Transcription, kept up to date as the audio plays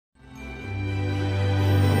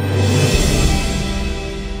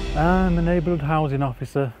Neighbourhood Housing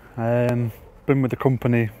Officer. Been with the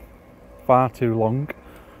company far too long.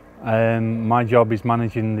 My job is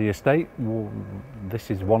managing the estate. This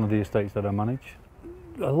is one of the estates that I manage.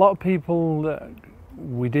 A lot of people that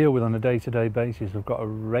we deal with on a day-to-day basis have got a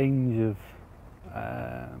range of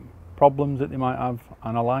problems that they might have,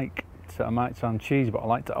 and I might sound cheesy, but I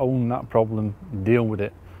like to own that problem, deal with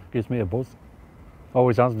it. Gives me a buzz.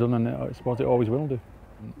 Always has done, and I suppose it always will do.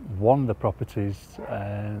 One of the properties,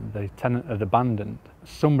 the tenant had abandoned.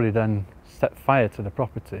 Somebody then set fire to the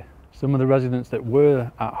property. Some of the residents that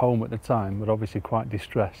were at home at the time were obviously quite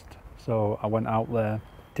distressed. So I went out there,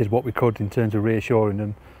 did what we could in terms of reassuring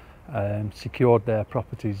them, secured their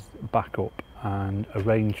properties back up and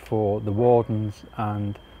arranged for the wardens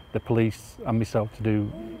and the police and myself to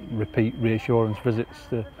do repeat reassurance visits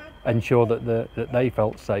to ensure that they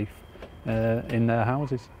felt safe in their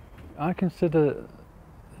houses. I consider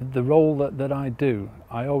the role that I do,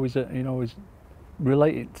 I always is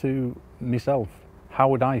relate it to myself. How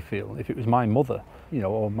would I feel if it was my mother,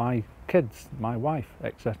 or my kids, my wife,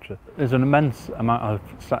 etc. There's an immense amount of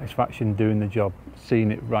satisfaction doing the job, seeing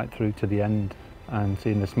it right through to the end and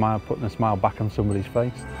seeing the smile, putting a smile back on somebody's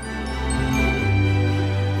face.